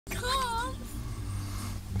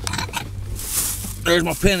There's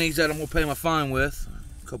my pennies that I'm gonna pay my fine with.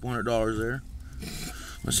 A couple $100 there.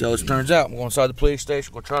 Let's see how this turns out. I'm going inside the police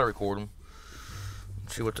station. Gonna try to record them.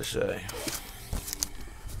 See what they say.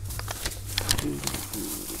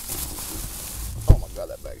 Oh my God,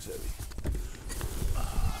 that bag's heavy.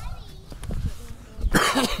 I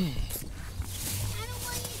don't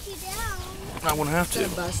want you to down. I wouldn't have to.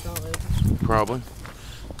 Bust all over. Probably.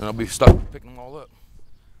 Then I'll be stuck picking them all up.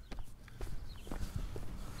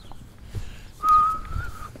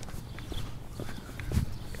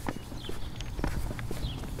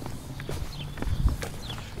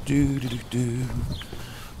 Do do do do.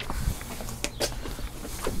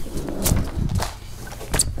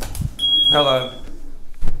 Hello.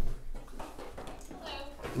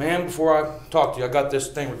 Ma'am, before I talk to you, I got this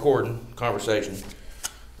thing recording, conversation.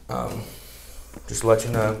 Just to let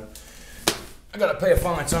you know, I gotta pay a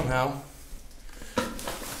fine somehow. I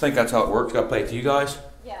think that's how it works. Gotta pay it to you guys?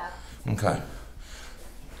 Yeah. Okay.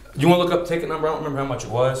 You wanna look up the ticket number? I don't remember how much it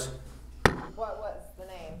was. What was the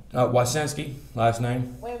name? Wysensky, last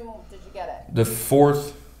name. When did you get it? The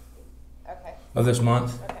 4th Okay. of this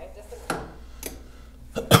month. Okay, just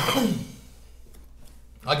a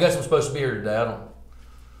I guess I'm supposed to be here today. I don't.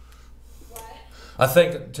 What? I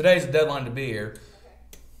think today's the deadline to be here.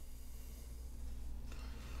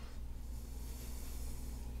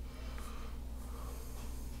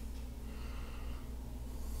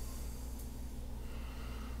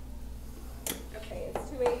 Okay, it's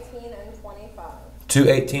 218 and 25.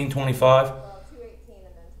 218.25. Well, 218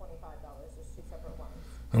 and then $25. There's two separate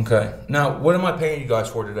ones. Okay. Now, what am I paying you guys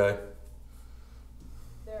for today?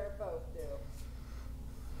 They're both due.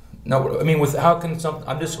 No, I mean, with how can some?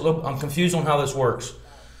 I'm confused on how this works.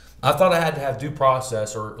 I thought I had to have due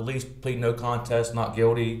process, or at least plead no contest, not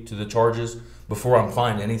guilty to the charges before I'm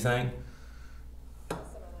fined anything. Just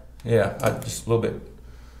a minute. Yeah, just a little bit.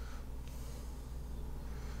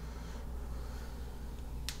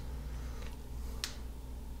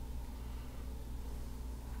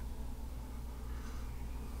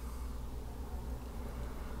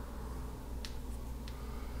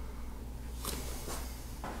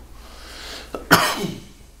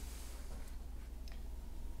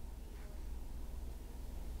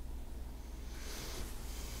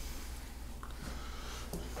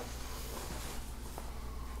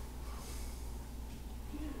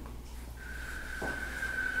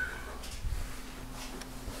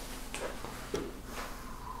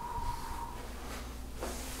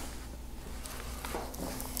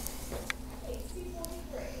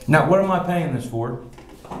 Now, what am I paying this for?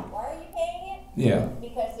 Why are you paying it? Yeah.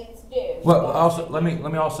 Because it's due. Well, also let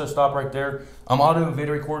me also stop right there. I'm audio and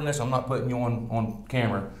video recording this. I'm not putting you on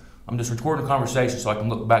camera. I'm just recording a conversation so I can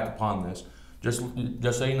look back upon this. Just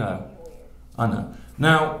so you know. I know.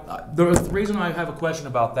 Now, the reason I have a question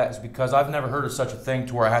about that is because I've never heard of such a thing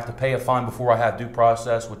to where I have to pay a fine before I have due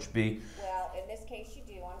process, which would be. Well, in this case you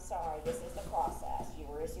do. I'm sorry. This is the process. You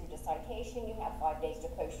were issued a citation. You have 5 days to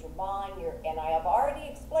post your bond. And I have already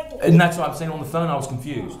explained this. And that's what I'm saying on the phone. I was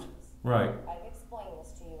confused. Right. I've explained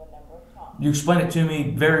this to you a number of times. You explained it to me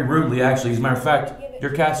very rudely, actually. As a matter of fact,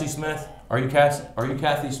 you're Cassie Smith. Are you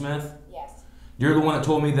Kathy Smith? Yes. You're the one that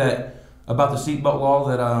told me that about the seatbelt law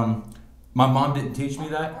that my mom didn't teach me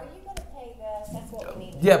that. Are you going to pay this? That's what we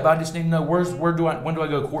need. Yeah, but I just need to know when do I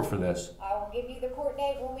go to court for this? I will give you the court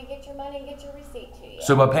date when we get your money and get your receipt to you.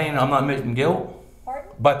 So by paying, I'm not admitting guilt.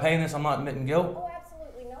 Pardon? By paying this, I'm not admitting guilt. Oh,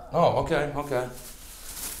 absolutely not. Oh, okay, okay.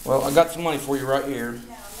 Well, I got some money for you right here. No, I'm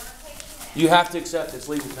not taking that. You have to accept it's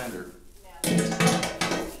legal tender.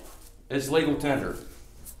 No. It's legal tender.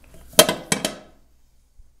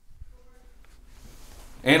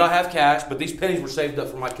 And I have cash, but these pennies were saved up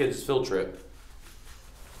for my kids' field trip.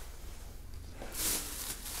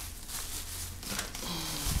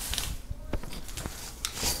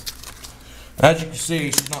 As you can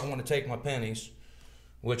see, she's not wanting to take my pennies,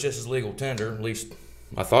 which this is legal tender, at least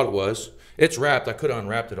I thought it was. It's wrapped. I could have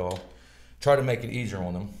unwrapped it all. Try to make it easier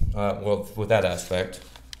on them, well, with that aspect.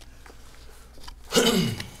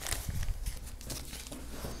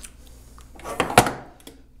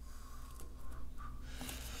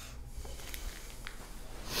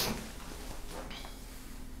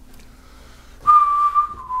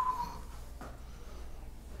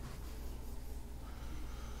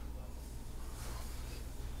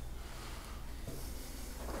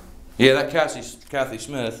 Yeah, that Kathy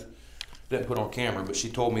Smith didn't put on camera, but she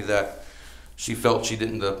told me that she felt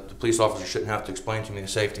the police officer shouldn't have to explain to me the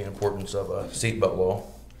safety and importance of a seatbelt law.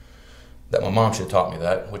 That my mom should have taught me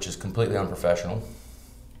that, which is completely unprofessional.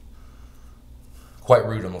 Quite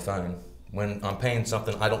rude on the phone. When I'm paying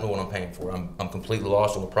something, I don't know what I'm paying for. I'm completely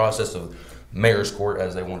lost on the process of mayor's court,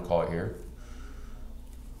 as they want to call it here.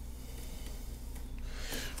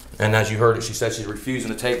 And as you heard it, she said she's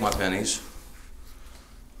refusing to take my pennies.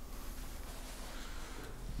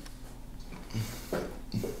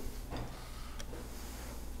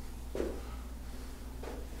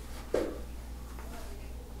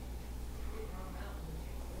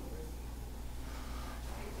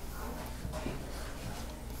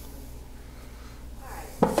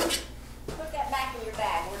 Put that back in your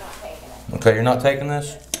bag, we're not taking it. Okay, you're not taking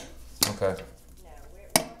this? Okay. No,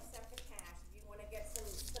 we'll accept the cash. If you wanna get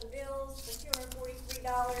some bills for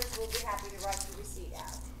 $243, we'll be happy to write the receipt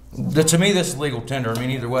out. To me, this is legal tender. I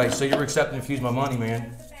mean, either way. So you're accepting to use my money,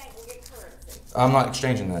 man. The bank will get currency. I'm not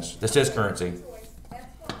exchanging this. This is currency. Choice, that's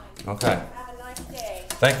fine. Okay. Have a nice day.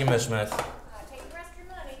 Thank you, Miss Smith. Take the rest of your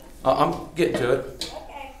money. I'm getting to it.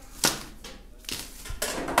 Okay.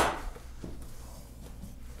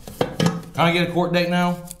 Can I get a court date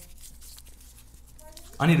now?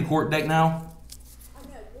 I need a court date now. I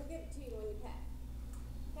know, we'll get it to you when you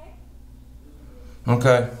pay.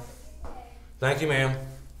 Okay? Okay. Thank you, ma'am.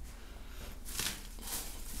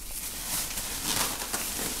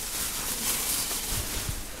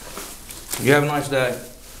 You have a nice day.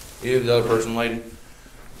 You, the other person, lady.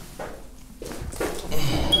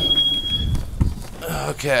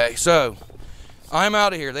 Okay, so I'm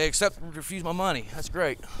out of here. They accept and refuse my money. That's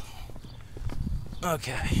great.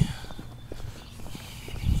 Okay.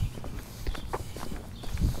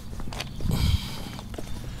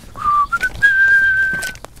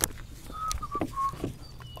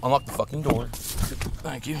 Unlock the fucking door.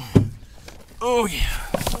 Thank you. Oh yeah.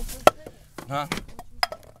 Huh?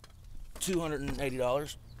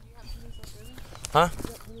 $280. Huh?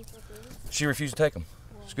 She refused to take them.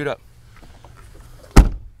 Scoot up.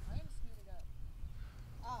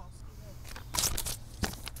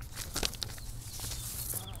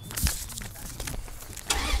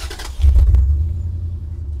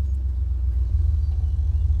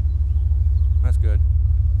 That's good.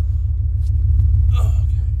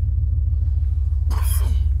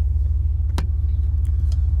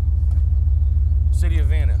 City of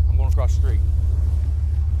Vanna. I'm going across the street.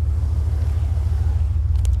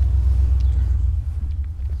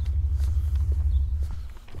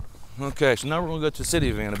 Okay, so now we're going to go to the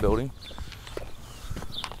City of Vanna building.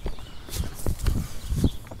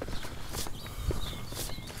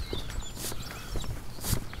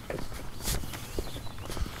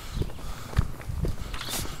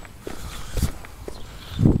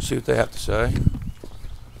 See what they have to say.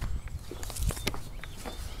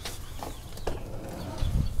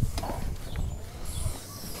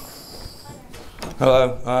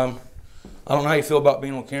 Hello. I don't know how you feel about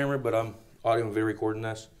being on camera, but I'm audio and video recording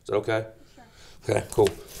this. Is that okay? Sure. Okay, cool.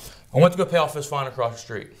 I went to go pay off this fine across the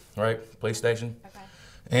street, right? Police station. Okay.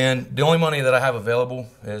 And the only money that I have available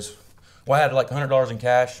is, well, I had like $100 in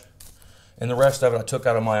cash, and the rest of it I took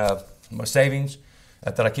out of my savings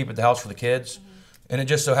that I keep at the house for the kids. Mm-hmm. And it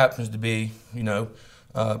just so happens to be, you know,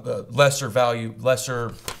 lesser value,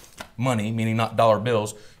 lesser money, meaning not dollar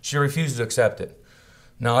bills. She refuses to accept it.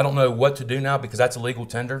 Now, I don't know what to do now because that's a legal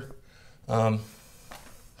tender.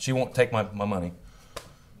 She won't take my money.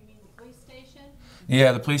 You mean the police station?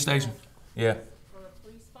 Yeah, the police station. Yeah. For a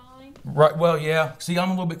police fine? Right, well, yeah. See, I'm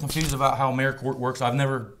a little bit confused about how mayor court works. I've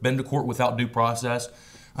never been to court without due process.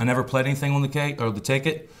 I never pled anything on the case or the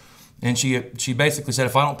ticket. And she basically said,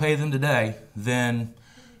 if I don't pay them today, then... Who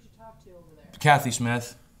did you talk to over there? Kathy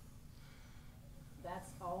Smith. That's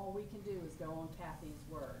all we can do is go on Kathy's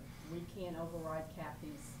word. We can't override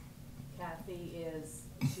Kathy's. Kathy is,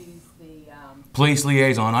 she's the, Police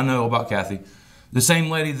liaison. I know about Kathy. The same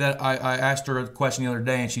lady that I asked her a question the other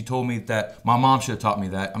day, and she told me that my mom should have taught me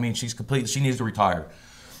that. I mean, she needs to retire.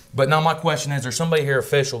 But now my question is, there's somebody here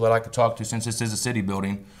official that I could talk to since this is a city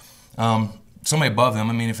building. Somebody above them.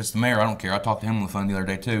 I mean, if it's the mayor, I don't care. I talked to him on the phone the other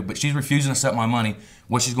day too. But she's refusing to accept my money.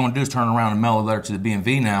 What she's going to do is turn around and mail a letter to the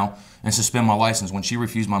BMV now and suspend my license when she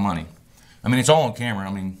refused my money. I mean, it's all on camera.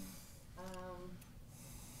 I mean,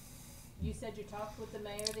 you said you talked with the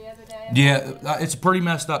mayor the other day? yeah, it's a pretty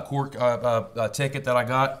messed up court ticket that I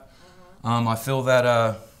got. I feel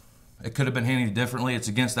that it could have been handled differently. It's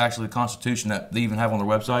against actually the Constitution that they even have on their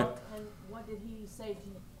website. And what did he say to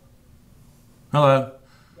you? Hello.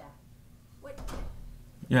 Yeah. What?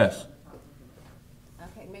 Yes.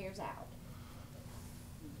 Okay, mayor's out.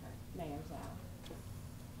 Mayor's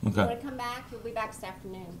out. Okay. Want to come back? You'll be back this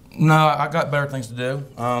afternoon. No, I got better things to do.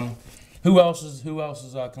 Who else is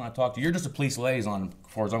can I talk to? You're just a police liaison,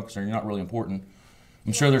 as far as I'm concerned. You're not really important.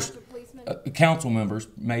 I'm sure there's council members,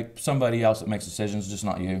 somebody else that makes decisions, just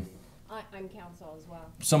not you. I'm counsel as well.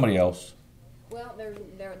 Somebody else. Well,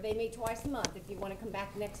 they meet twice a month. If you want to come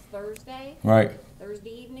back next Thursday, Right. Thursday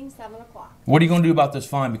evening, 7 o'clock. What are you going to do about this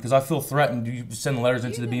fine? Because I feel threatened. Do you send the letters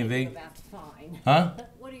into the You're B&V? gonna do about the fine. Huh?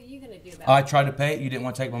 What are you going to do about I it? tried to pay it. You didn't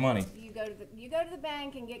want to take my money. You go to the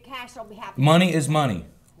bank and get cash. I'll be happy. Money is money,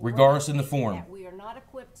 regardless in the We're not form. taking that. We are not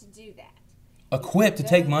equipped to do that. Equipped to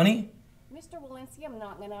take money? Mr. Walensky, I'm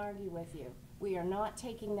not going to argue with you. We are not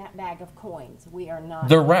taking that bag of coins. We are not.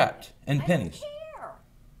 They're wrapped in I pennies. don't care.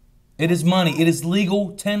 It is money. It is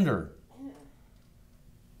legal tender.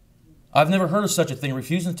 I've never heard of such a thing,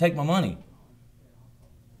 refusing to take my money.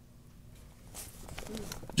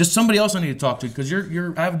 Just somebody else I need to talk to, because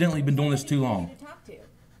you're evidently been doing this too long. To talk to.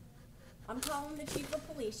 I'm calling the chief of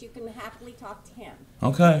police. You can happily talk to him.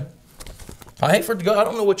 Okay. I hate for it to go. I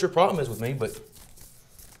don't know what your problem is with me, but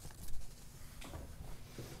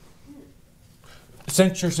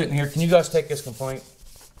since you're sitting here, can you guys take this complaint?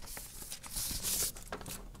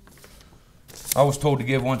 I was told to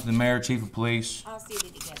give one to the mayor, chief of police. I'll see that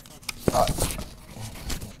he gets it.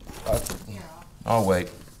 I'll wait.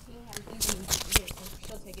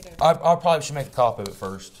 She'll take it over. I probably should make a copy of it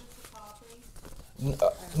first.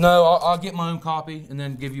 No, I'll get my own copy and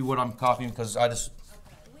then give you what I'm copying, because I just...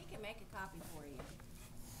 We can make a copy for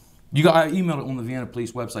you. I emailed it on the Vienna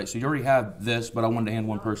Police website, so you already have this, but I wanted to hand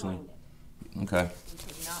one personally. Okay.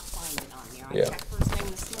 We could not find it on there. Yeah. I checked first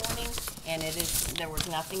thing this morning, and there was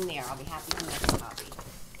nothing there. I'll be happy to make a copy.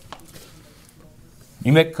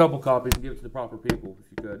 You make a couple copies and give it to the proper people, if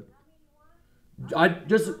you could.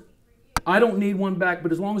 I don't need one back,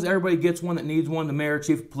 but as long as everybody gets one that needs one, the mayor,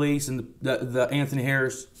 chief of police, and the Anthony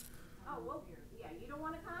Harris. Oh, well, yeah, you don't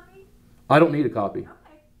want a copy? I don't need a copy. Okay,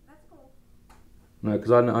 that's cool. No,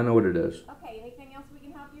 because I know what it is. Okay, anything else we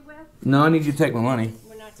can help you with? No, I need you to take my money.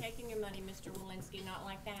 We're not taking your money, Mr. Walensky, not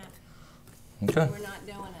like that. Okay. We're not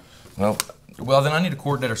doing it. Well, then I need a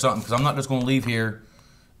court date or something, because I'm not just going to leave here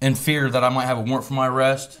in fear that I might have a warrant for my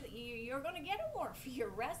arrest. You're going to get a warrant for your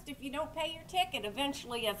arrest if you don't pay your ticket.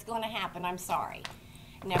 Eventually, it's going to happen. I'm sorry.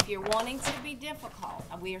 Now, if you're wanting to be difficult,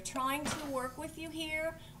 we are trying to work with you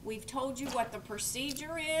here. We've told you what the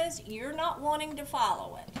procedure is. You're not wanting to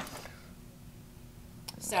follow it.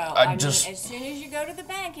 So, I mean, as soon as you go to the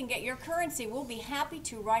bank and get your currency, we'll be happy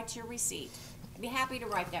to write your receipt. Be happy to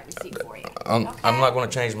write that receipt for you. I'm Okay? not going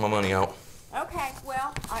to change my money out. Okay,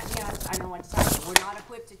 well, I don't know what to tell you. We're not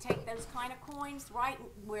equipped to take those kind of coins, right?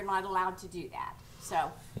 We're not allowed to do that.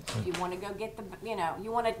 So, if you want to go get the,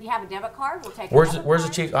 you have a debit card, we'll take a debit card. Where's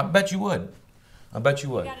the chief? I bet you would. I bet you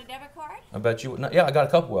would. You got a debit card? I bet you would. No, yeah, I got a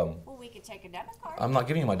couple of them. Well, we could take a debit card. I'm not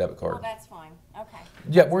giving you my debit Well, card. that's fine. Okay.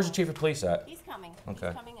 Yeah, where's the chief of police at? He's coming. Okay.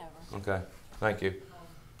 He's coming over. Okay, thank you.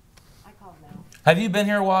 I called now. Have you been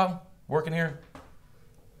here a while? Working here?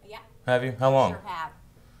 Yeah. Have you? How long? Sure have.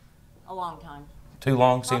 A long time. Too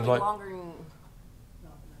long, seems Probably like? longer than...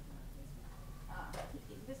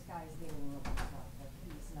 This guy's getting a little bit tough, but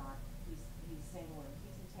he's saying, well,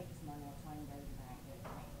 he's gonna take his money, I'll try and go to the bank, get it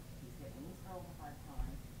paid. He's giving this girl a hard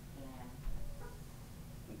time, and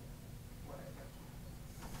whatever.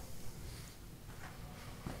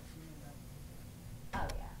 Oh,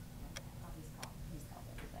 yeah. He's called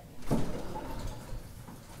everybody.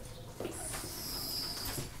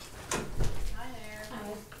 Hi there.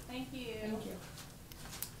 Hi. Thank you. Thank you.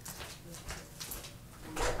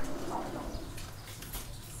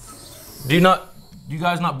 Do you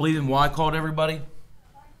guys not believe in why I called everybody?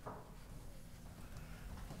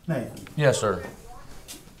 Nathan, Yes, sir.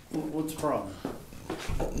 what's the problem?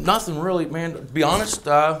 Nothing really, man. To be honest,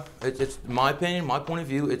 it's my opinion, my point of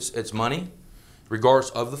view. It's money, regardless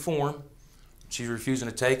of the form. She's refusing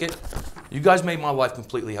to take it. You guys made my life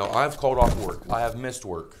completely hell. I've called off work. I have missed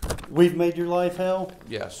work. We've made your life hell?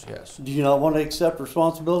 Yes, yes. Do you not want to accept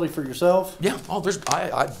responsibility for yourself? Yeah. Oh,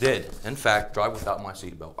 I did. In fact, drive without my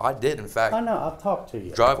seatbelt. I did. In fact, I know, I've talked to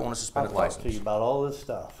you. drive on a I've suspended talked to you license. about all this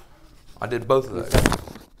stuff. I did both of those.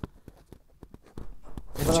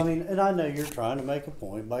 But I mean, and I know you're trying to make a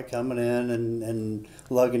point by coming in and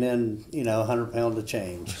lugging in, 100 pounds of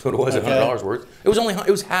change. So it was Okay? $100 worth. It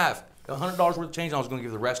was half. $100 worth of change. And I was going to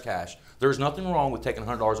give the rest cash. There's nothing wrong with taking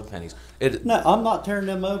 $100 of pennies. No, I'm not tearing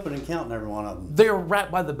them open and counting every one of them. They are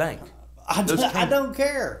wrapped by the bank. I Those don't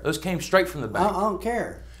care. Those came straight from the I bank. don't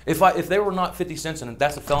care. If they were not 50 cents, and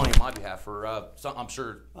that's a felony on my behalf for I'm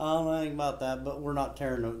sure. I don't know anything about that, but we're not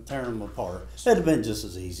tearing them apart. It'd have been just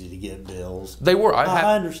as easy to get bills. They were.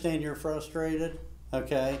 I understand you're frustrated,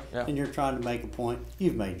 okay? Yeah. And you're trying to make a point.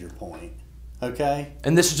 You've made your point, okay?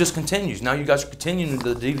 And this just continues. Now you guys are continuing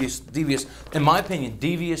the devious, in my opinion,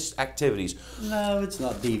 devious activities. No, it's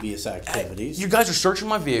not devious activities. You guys are searching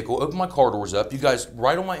my vehicle, open my car doors up. You guys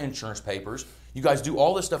write on my insurance papers. You guys do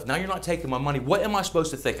all this stuff. Now you're not taking my money. What am I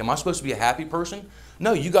supposed to think? Am I supposed to be a happy person?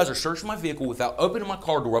 No, you guys are searching my vehicle without opening my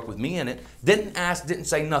car door up with me in it. Didn't ask, didn't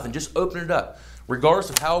say nothing. Just open it up. Regardless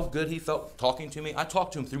of how good he felt talking to me, I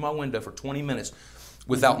talked to him through my window for 20 minutes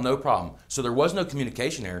without no problem. So there was no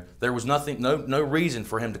communication error. There was nothing, no reason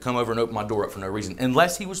for him to come over and open my door up for no reason.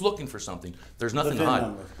 Unless he was looking for something. There's nothing to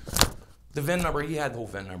hide. The VIN number, he had the whole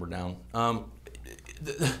VIN number down.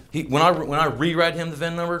 When I reread him the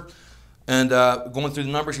VIN number and going through the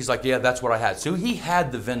numbers, he's like, yeah, that's what I had. So he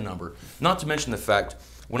had the VIN number. Not to mention the fact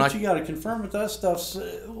But you got to confirm that that stuff's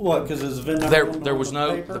what? Because there's a VIN number. There was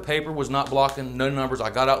no paper? the paper was not blocking no numbers. I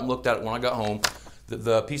got out and looked at it when I got home.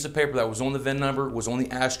 The piece of paper that was on the VIN number was on the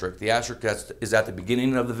asterisk. The asterisk is at the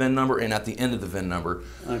beginning of the VIN number and at the end of the VIN number.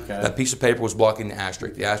 Okay. That piece of paper was blocking the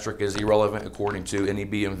asterisk. The asterisk is irrelevant according to any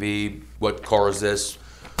BMV. What car is this?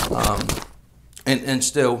 And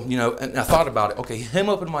still, you know, and I thought about it. Okay, him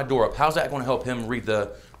opening my door up. How's that going to help him read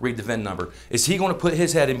the VIN number? Is he going to put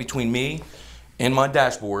his head in between me and my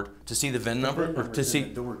dashboard to see the VIN number, or to see?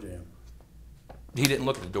 The door jam. He didn't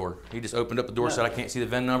look at the door. He just opened up the door, said, I can't see the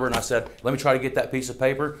VIN number. And I said, let me try to get that piece of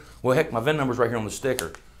paper. Well, heck, my VIN number's right here on the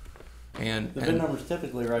sticker. And the VIN number's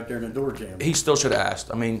typically right there in the door jam. he still should have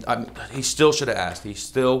asked. I mean, he still should have asked. He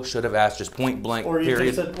still should have asked, just point blank, Or you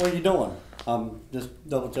period. just said, what are you doing? Just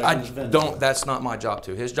double checking I his VIN don't, number. that's not my job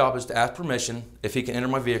to. His job is to ask permission if he can enter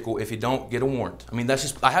my vehicle. If he don't, get a warrant. I mean, that's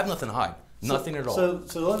just, I have nothing to hide. Nothing at all.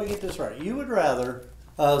 So let me get this right. You would rather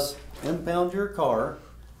us impound your car,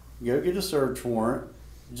 go get a search warrant,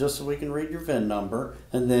 just so we can read your VIN number,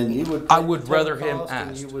 and then you would. I would take rather the him cost and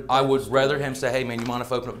ask. you would I pay would the rather storage. him say, hey man, you mind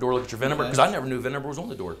if I open up the door, look at your VIN number? Okay. Because I never knew VIN number was on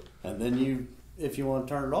the door. And then you, if you want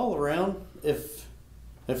to turn it all around,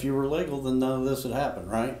 if you were legal, then none of this would happen,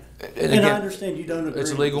 right? And I again, understand you don't agree.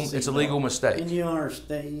 it's a with legal- the it's a seatbelt. legal mistake. And you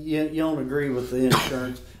understand you don't agree with the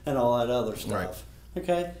insurance and all that other stuff.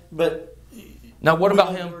 Okay, but Now what we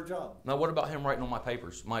about don't him? do our job. Now what about him writing on my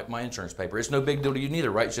papers, my insurance paper? It's no big deal to you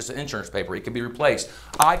neither, right? It's just an insurance paper. It can be replaced.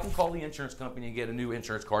 I can call the insurance company and get a new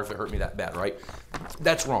insurance card if it hurt me that bad, right?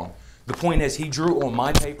 That's wrong. The point is he drew on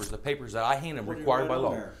my papers, the papers that I hand him What do you required write by on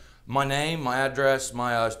law. there? My name, my address,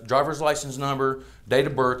 my driver's license number, date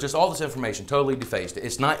of birth, just all this information, totally defaced.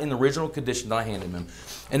 It's not in the original condition that I handed him.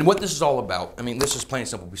 And what this is all about, I mean, this is plain and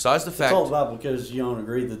simple. Besides the It's fact... all about because you don't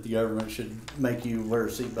agree that the government should make you wear a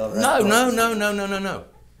seatbelt. No.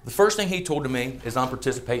 The first thing he told to me is I'm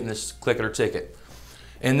participating in this Click It or Ticket.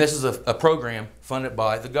 And this is a program funded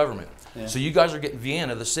by the government. Yeah. So you guys are getting,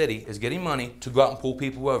 Vienna, the city, is getting money to go out and pull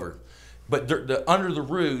people over. But they're under the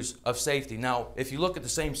ruse of safety. Now, if you look at the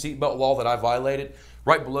same seatbelt law that I violated,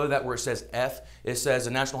 right below that where it says F, it says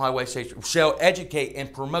the National Highway Safety shall educate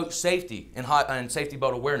and promote safety and safety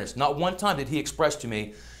belt awareness. Not one time did he express to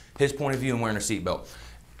me his point of view in wearing a seatbelt.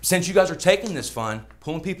 Since you guys are taking this fund,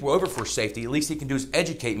 pulling people over for safety, at least he can do is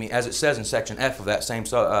educate me, as it says in Section F of that same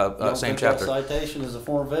same chapter. Citation is a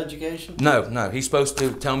form of education. No. He's supposed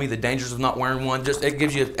to tell me the dangers of not wearing one. Just it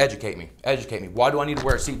gives you educate me. Why do I need to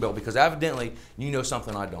wear a seatbelt? Because evidently you know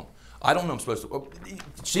something I don't. I don't know I'm supposed to.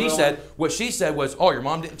 What she said was, oh, your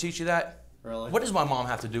mom didn't teach you that? Really? What does my mom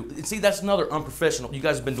have to do? See, that's another unprofessional. You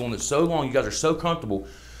guys have been doing this so long. You guys are so comfortable.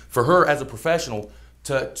 For her as a professional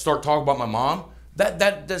to start talking about my mom,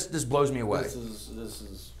 that just blows me away. This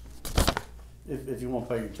is. If you want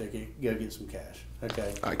to pay your ticket, go get some cash.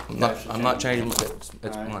 Okay. I'm not changing. It's All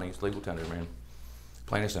right. money. It's legal tender, man.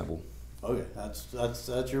 Plain and simple. Okay,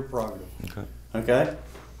 that's your prerogative. Okay.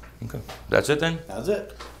 Okay, That's it then. that's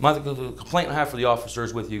it. The complaint I have for the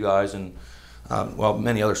officers with you guys and well,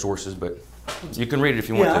 many other sources, but you can read it if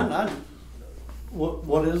you want to.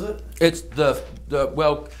 What is it? It's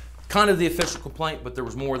kind of the official complaint, but there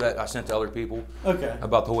was more that I sent to other people Okay.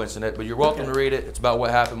 about the whole incident. But you're welcome Okay. to read it. It's about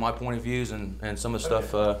what happened, my point of views, and some of the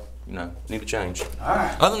stuff need to change. All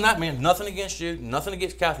right. Other than that, man, nothing against you, nothing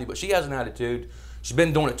against Kathy, but she has an attitude. She's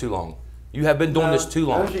been doing it too long. You have been doing this too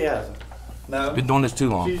long. No, she hasn't. No. Been doing this too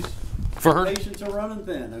long. She's, For her, patients are running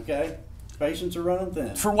thin. Okay. Patients are running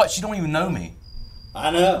thin. for what? She don't even know me.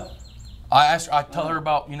 I know. I asked her, I tell her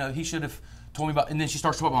about, he should have told me about, and then she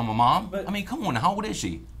starts talking about my mom. But- I mean, come on, how old is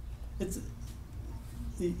she? It's.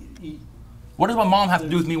 What does my mom have to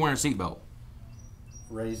do with me wearing a seatbelt?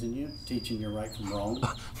 Raising you, teaching you right from wrong.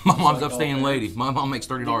 My mom's like upstanding all lady. My mom makes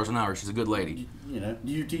 $30 an hour. She's a good lady. You know,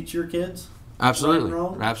 do you teach your kids? Absolutely, Right and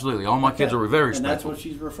wrong? absolutely. All my kids are very And that's respectful. what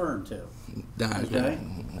she's referring to. Nah, Okay.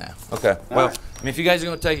 nah. Okay. Well, right. I mean, if you guys are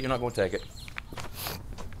going to take it, you're not going to take it.